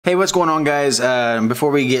Hey, what's going on, guys? Before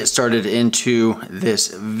we get started into this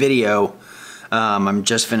video, I'm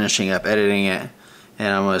just finishing up editing it and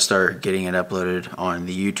I'm going to start getting it uploaded on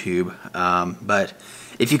the YouTube. But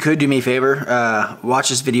if you could do me a favor, watch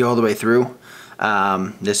this video all the way through.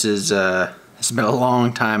 This has been a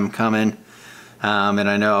long time coming, and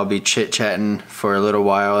I know I'll be chit-chatting for a little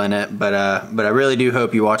while in it, but I really do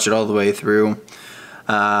hope you watch it all the way through.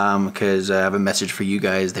 Because I have a message for you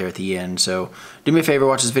guys there at the end. So do me a favor,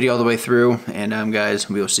 watch this video all the way through, and guys,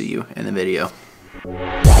 we will see you in the video.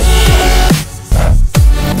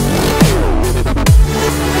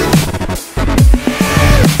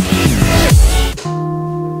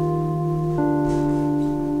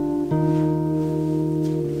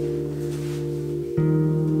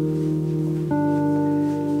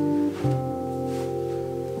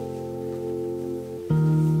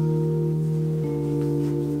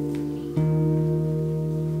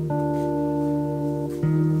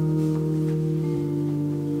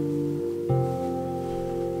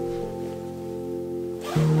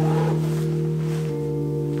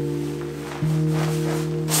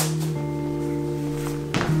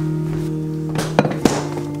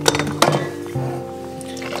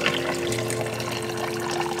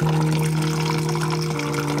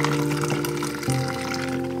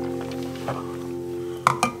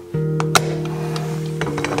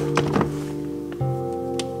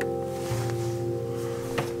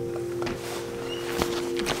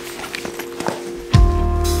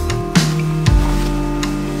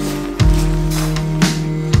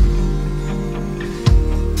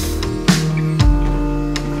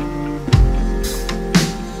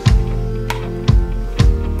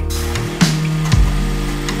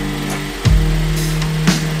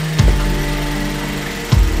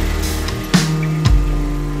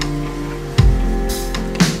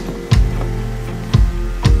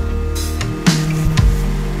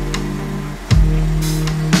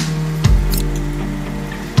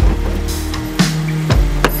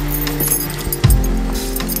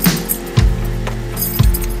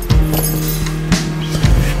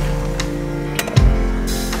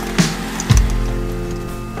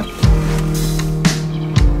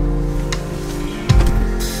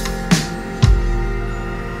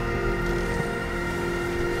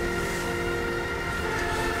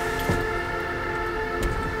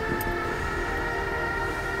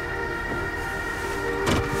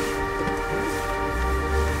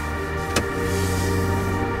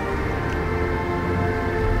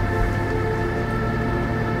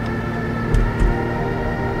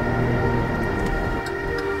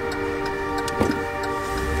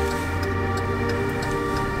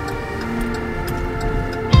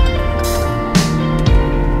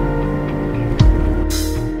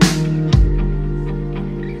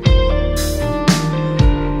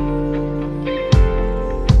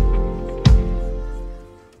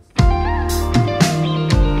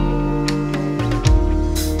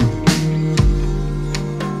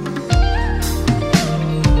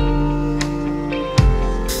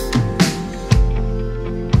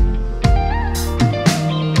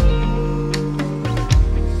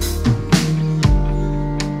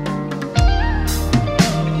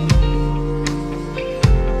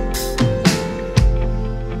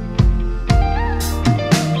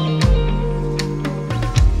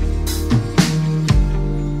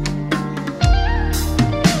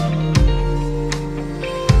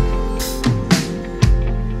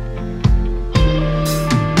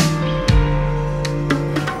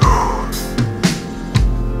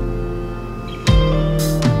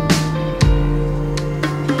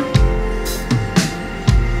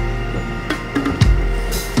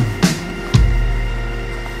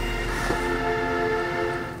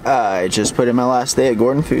 I just put in my last day at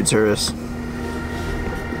Gordon Food Service.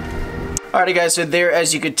 Alrighty, guys, so there,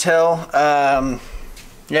 as you could tell,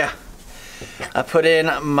 yeah, I put in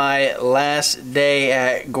my last day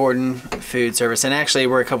at Gordon Food Service, and actually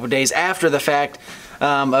we're a couple days after the fact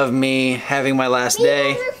of me having my last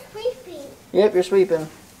day. Yep, you're sweeping.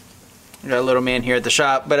 We got a little man here at the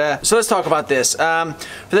shop, but so let's talk about this. For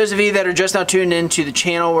those of you that are just now tuned into the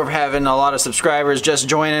channel, we're having a lot of subscribers just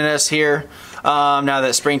joining us here now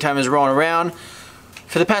that springtime is rolling around.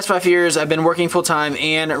 For the past 5 years, I've been working full-time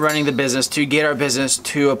and running the business to get our business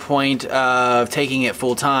to a point of taking it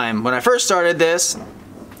full-time. When I first started this,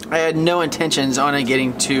 I had no intentions on it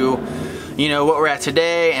getting to, you know, what we're at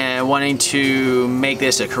today and wanting to make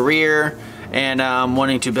this a career and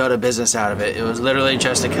wanting to build a business out of it. It was literally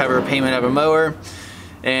just to cover payment of a mower,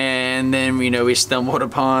 and then we stumbled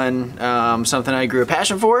upon something I grew a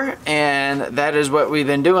passion for, and that is what we've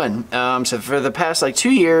been doing. So for the past like 2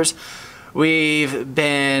 years, we've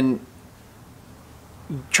been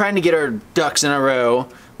trying to get our ducks in a row,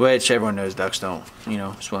 which everyone knows ducks don't, you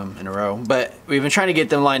know, swim in a row. But we've been trying to get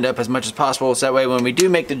them lined up as much as possible, so that way when we do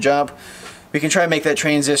make the jump, we can try to make that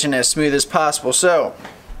transition as smooth as possible. So,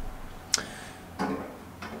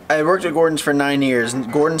 I worked at Gordon's for 9 years,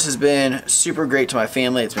 and Gordon's has been super great to my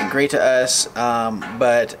family. It's been great to us,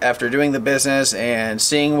 but after doing the business and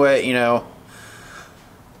seeing what, you know,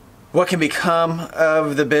 what can become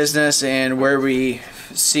of the business and where we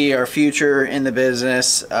see our future in the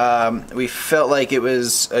business, we felt like it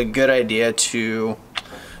was a good idea to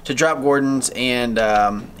drop Gordon's and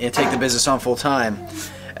take the business on full time.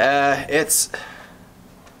 It's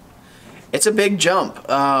a big jump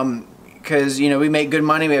because, you know, we make good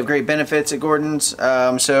money, we have great benefits at Gordon's,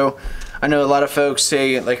 so I know a lot of folks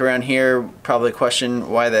say, like around here, probably question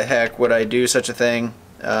why the heck would I do such a thing,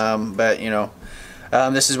 but you know,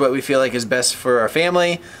 this is what we feel like is best for our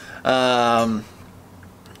family,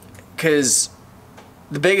 because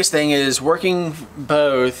the biggest thing is working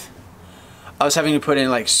both. I was having to put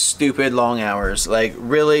in like stupid long hours, like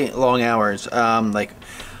really long hours. Like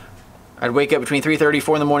I'd wake up between 3:30,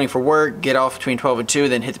 4 in the morning for work, get off between 12 and 2,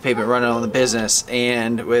 then hit the pavement running on the business.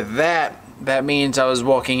 And with that means I was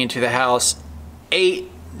walking into the house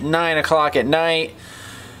 8, 9 o'clock at night,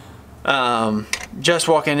 just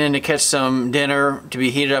walking in to catch some dinner to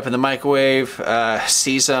be heated up in the microwave,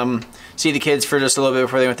 see the kids for just a little bit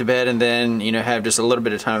before they went to bed, and then, you know, have just a little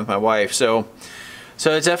bit of time with my wife. So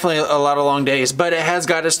it's definitely a lot of long days, but it has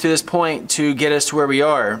got us to this point to get us to where we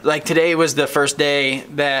are. Like today was the first day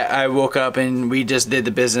that I woke up and we just did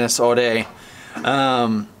the business all day,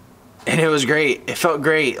 and it was great. It felt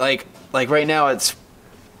great. Like right now it's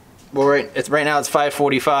right now it's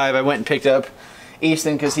 5:45. I went and picked up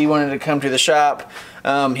Easton because he wanted to come to the shop. He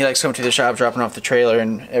likes coming to the shop, dropping off the trailer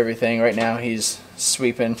and everything. Right now he's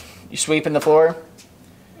sweeping. You sweeping the floor?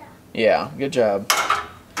 Yeah, good job.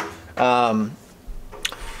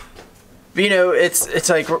 But, you know, it's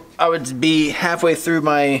like I would be halfway through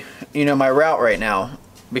my, you know, my route right now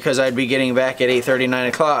because I'd be getting back at 8:30, 9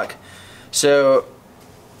 o'clock. So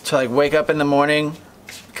to like wake up in the morning,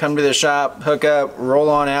 come to the shop, hook up, roll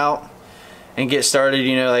on out, and get started.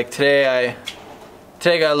 You know, like today I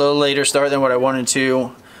got a little later start than what I wanted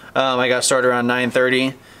to. I got started around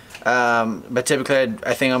 9:30. But typically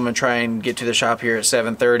I think I'm gonna try and get to the shop here at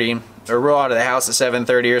 7:30, or roll out of the house at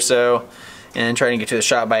 7:30 or so, and try to get to the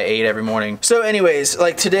shop by 8 every morning. So anyways,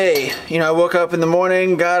 like today, you know, I woke up in the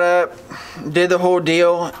morning, got up, did the whole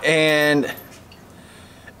deal, and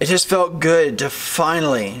it just felt good to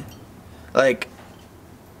finally, like,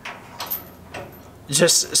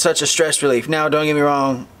 just such a stress relief. Now, don't get me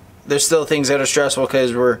wrong, there's still things that are stressful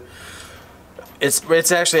because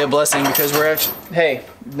it's actually a blessing because we're actually, hey,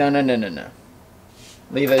 no.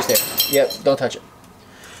 Leave those there. Yep, don't touch it.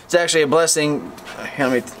 It's actually a blessing. Here,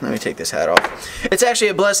 let me take this hat off. It's actually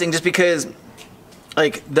a blessing just because,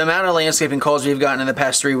 like, the amount of landscaping calls we've gotten in the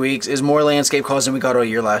past 3 weeks is more landscape calls than we got all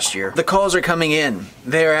year last year. The calls are coming in.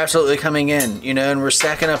 They are absolutely coming in, you know, and we're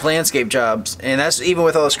stacking up landscape jobs. And that's even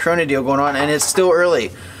with all this Corona deal going on, and it's still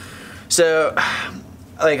early. So,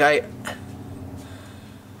 like,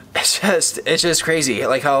 it's just crazy,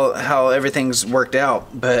 like how everything's worked out.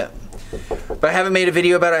 But I haven't made a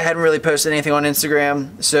video about it. I hadn't really posted anything on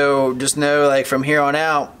Instagram, so just know, like, from here on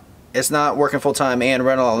out, it's not working full-time and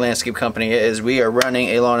running a landscape company. It is, we are running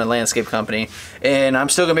a lawn and landscape company, and I'm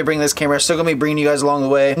still gonna be bringing this camera, still gonna be bringing you guys along the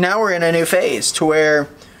way. Now we're in a new phase to where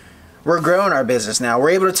we're growing our business. Now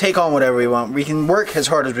we're able to take on whatever we want. We can work as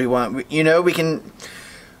hard as we want. You know, we can.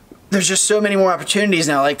 There's just so many more opportunities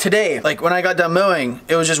now. Like today, like when I got done mowing,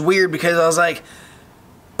 it was just weird because I was like,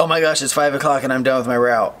 oh my gosh, it's 5 o'clock and I'm done with my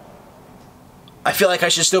route. I feel like I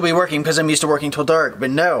should still be working because I'm used to working till dark, but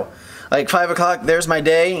no. Like 5 o'clock, there's my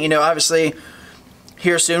day. You know, obviously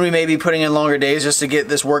here soon we may be putting in longer days just to get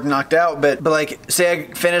this work knocked out, but like say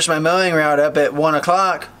I finish my mowing route up at 1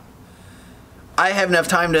 o'clock, I have enough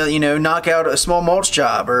time to, you know, knock out a small mulch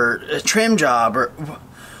job or a trim job or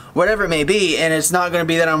whatever it may be, and it's not going to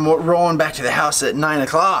be that I'm rolling back to the house at 9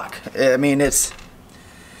 o'clock. I mean, it's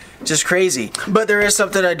just crazy. But there is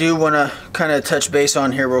something I do want to kind of touch base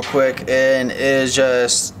on here real quick, and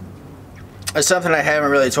it's something I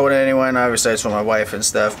haven't really told anyone. Obviously I told my wife and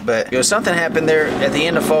stuff, but you know, something happened there at the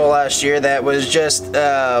end of fall last year that was just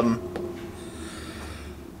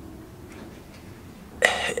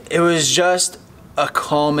it was just a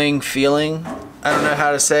calming feeling. I don't know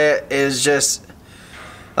how to say it. It's just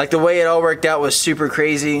like the way it all worked out was super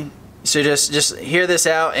crazy. So just hear this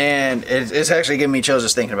out, and it's actually giving me chills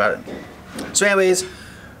just thinking about it. So anyways,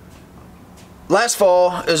 last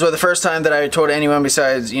fall is the first time that I told anyone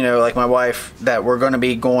besides, you know, like my wife, that we're going to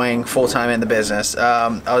be going full-time in the business.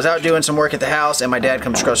 I was out doing some work at the house, and my dad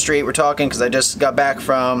comes across the street. We're talking because I just got back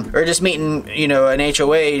from, or just meeting, you know, an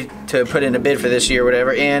HOA to put in a bid for this year or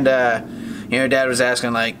whatever. And, you know, Dad was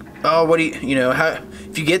asking like, oh, what do you know, how,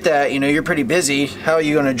 if you get that, you know, you're pretty busy. How are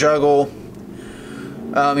you going to juggle,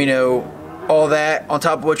 you know, all that on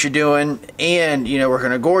top of what you're doing, and, you know,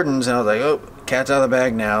 working at Gordon's? And I was like, oh, cat's out of the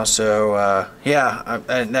bag now. So yeah,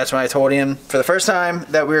 and that's when I told him for the first time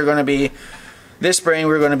that we were going to be, this spring,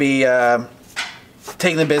 we were going to be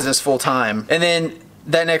taking the business full time. And then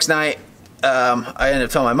that next night, I ended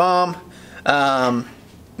up telling my mom.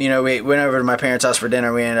 You know, we went over to my parents' house for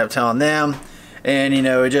dinner. We ended up telling them. And, you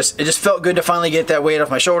know, it just felt good to finally get that weight off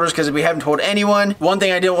my shoulders, because we haven't told anyone. One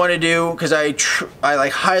thing I didn't want to do, because I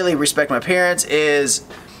like highly respect my parents, is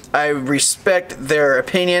I respect their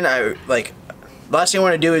opinion. Last thing I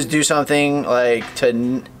want to do is do something like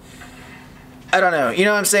to, I don't know, you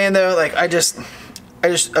know what I'm saying though? Like, I just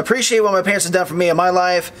appreciate what my parents have done for me in my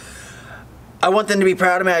life. I want them to be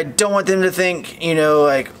proud of me. I don't want them to think, you know,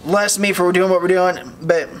 like, less of me for doing what we're doing.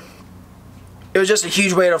 But it was just a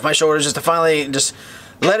huge weight off my shoulders just to finally just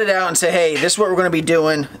let it out and say, hey, this is what we're going to be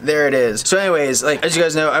doing. There it is. So anyways, like, as you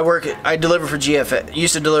guys know, I deliver for GFA.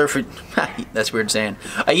 Used to deliver for, that's weird saying.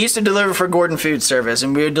 I used to deliver for Gordon Food Service,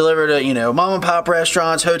 and we would deliver to, you know, mom and pop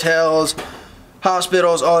restaurants, hotels,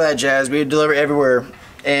 hospitals, all that jazz. We would deliver everywhere.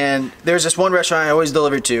 And there's this one restaurant I always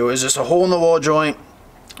delivered to. It was just a hole in the wall joint.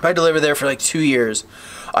 I delivered there for like 2 years.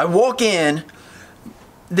 I walk in,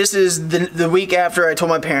 this is the week after I told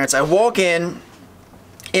my parents. I walk in,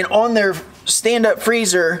 and on their stand-up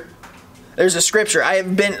freezer, there's a scripture.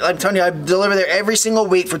 I'm telling you, I've delivered there every single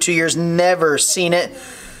week for 2 years, never seen it.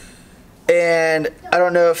 And I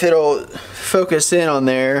don't know if it'll focus in on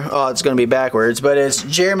there. Oh, it's going to be backwards. But it's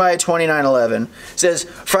Jeremiah 29:11. It says,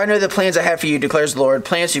 for I know the plans I have for you, declares the Lord,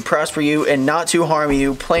 plans to prosper you and not to harm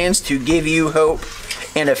you, plans to give you hope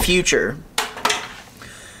and a future.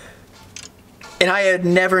 And I had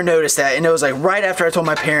never noticed that. And it was like right after I told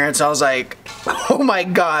my parents, I was like, oh my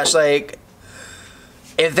gosh, like,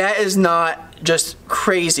 if that is not just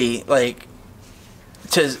crazy, like,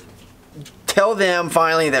 to tell them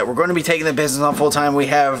finally that we're going to be taking the business on full time, we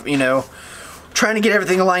have, you know, trying to get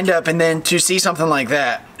everything lined up, and then to see something like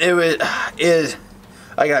that,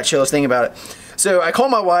 I got chills thinking about it. So I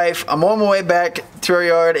called my wife. I'm on my way back to our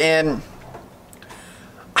yard, and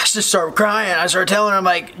I just started crying. I started telling her, I'm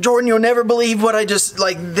like, Jordan, you'll never believe what I just,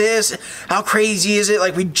 like, this, how crazy is it?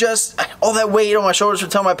 Like, we just, all that weight on my shoulders for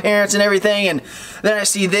telling my parents and everything, and then I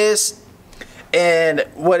see this, and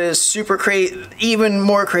what is super crazy, even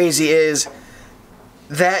more crazy, is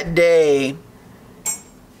that day,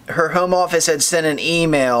 her home office had sent an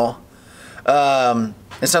email, and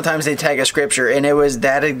sometimes they tag a scripture, and it was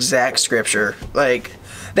that exact scripture, like,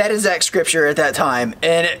 that exact scripture at that time.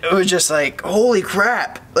 And it was just like, holy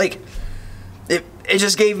crap. Like, it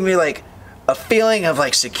just gave me like a feeling of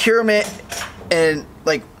like securement, and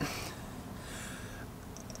like,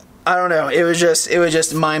 I don't know, it was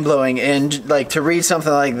just mind-blowing. And like, to read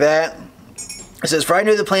something like that, it says, for I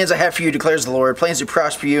know the plans I have for you, declares the Lord, plans to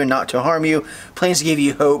prosper you and not to harm you, plans to give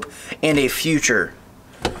you hope and a future.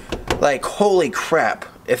 Like, holy crap,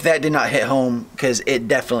 if that did not hit home, because it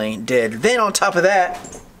definitely did. Then on top of that,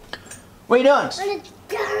 what are you doing? There's a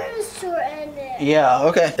dinosaur in it. Yeah,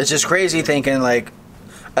 okay. It's just crazy thinking, like,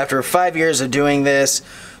 after 5 years of doing this,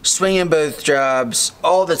 swinging both jobs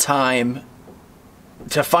all the time,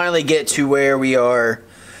 to finally get to where we are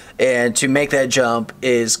and to make that jump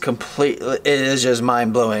is it is just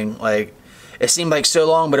mind-blowing. Like, it seemed like so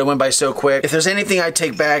long, but it went by so quick. If there's anything I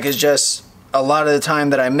take back, is just a lot of the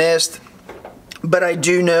time that I missed. But I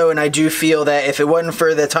do know, and I do feel that if it wasn't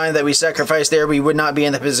for the time that we sacrificed there, we would not be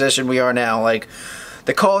in the position we are now. Like,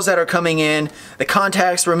 the calls that are coming in, the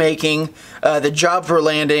contacts we're making, the jobs we're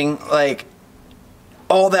landing, like,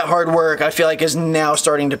 all that hard work, I feel like, is now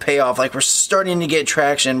starting to pay off. Like, we're starting to get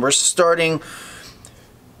traction. We're starting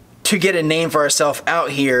to get a name for ourselves out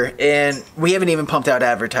here, and we haven't even pumped out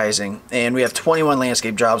advertising. And we have 21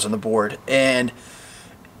 landscape jobs on the board. And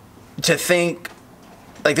to think,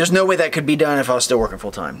 like, there's no way that could be done if I was still working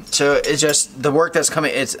full time. So it's just the work that's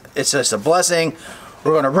coming. It's just a blessing.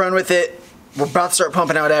 We're going to run with it. We're about to start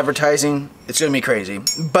pumping out advertising. It's going to be crazy.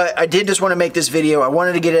 But I did just want to make this video. I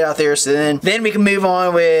wanted to get it out there, so then we can move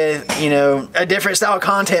on with, you know, a different style of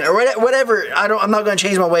content or whatever. I'm not going to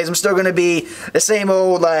change my ways. I'm still going to be the same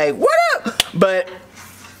old, like, what up? But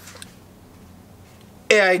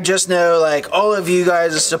I just know, like, all of you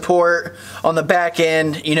guys' support on the back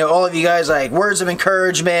end, you know, all of you guys, like, words of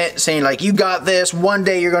encouragement, saying, like, you got this, one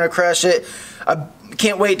day you're going to crush it, I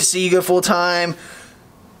can't wait to see you go full time.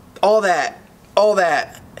 All that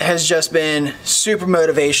has just been super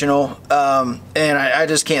motivational, and I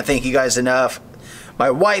just can't thank you guys enough.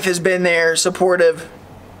 My wife has been there, supportive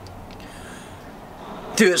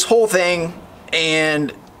through this whole thing,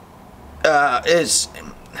 and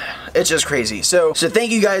it's just crazy. So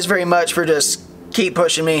thank you guys very much for just keep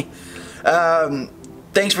pushing me.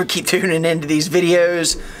 Thanks for keep tuning into these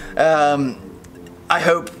videos. I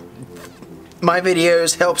hope my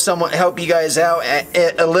videos help you guys out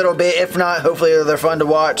a little bit. If not, hopefully they're fun to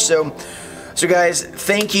watch. So guys,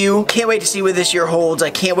 thank you. Can't wait to see what this year holds.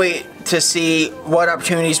 I can't wait to see what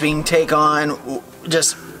opportunities we can take on,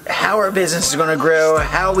 just how our business is going to grow,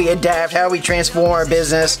 how we adapt, how we transform our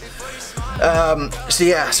business.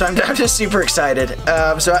 So I'm just super excited.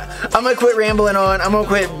 So I'm gonna quit rambling on. I'm gonna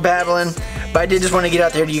quit babbling. But I did just want to get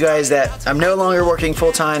out there to you guys that I'm no longer working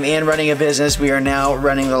full-time and running a business. We are now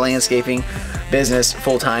running the landscaping business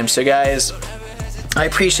full-time. So guys, I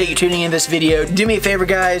appreciate you tuning in this video. Do me a favor,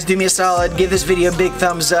 guys. Do me a solid. Give this video a big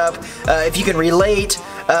thumbs up. If you can relate,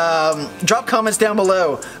 drop comments down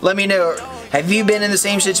below. Let me know. Have you been in the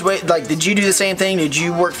same situation? Like, did you do the same thing? Did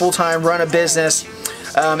you work full-time, run a business?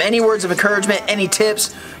 Any words of encouragement, any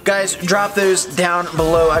tips, guys, drop those down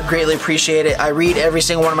below. I'd greatly appreciate it. I read every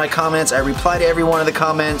single one of my comments. I reply to every one of the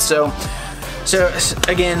comments. So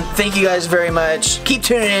again, thank you guys very much. Keep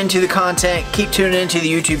tuning into the content. Keep tuning into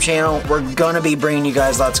the YouTube channel. We're gonna be bringing you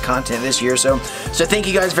guys lots of content this year. So thank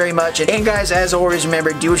you guys very much. And guys, as always,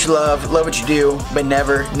 remember, do what you love what you do, but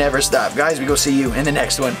never stop. Guys, we go see you in the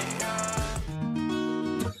next one.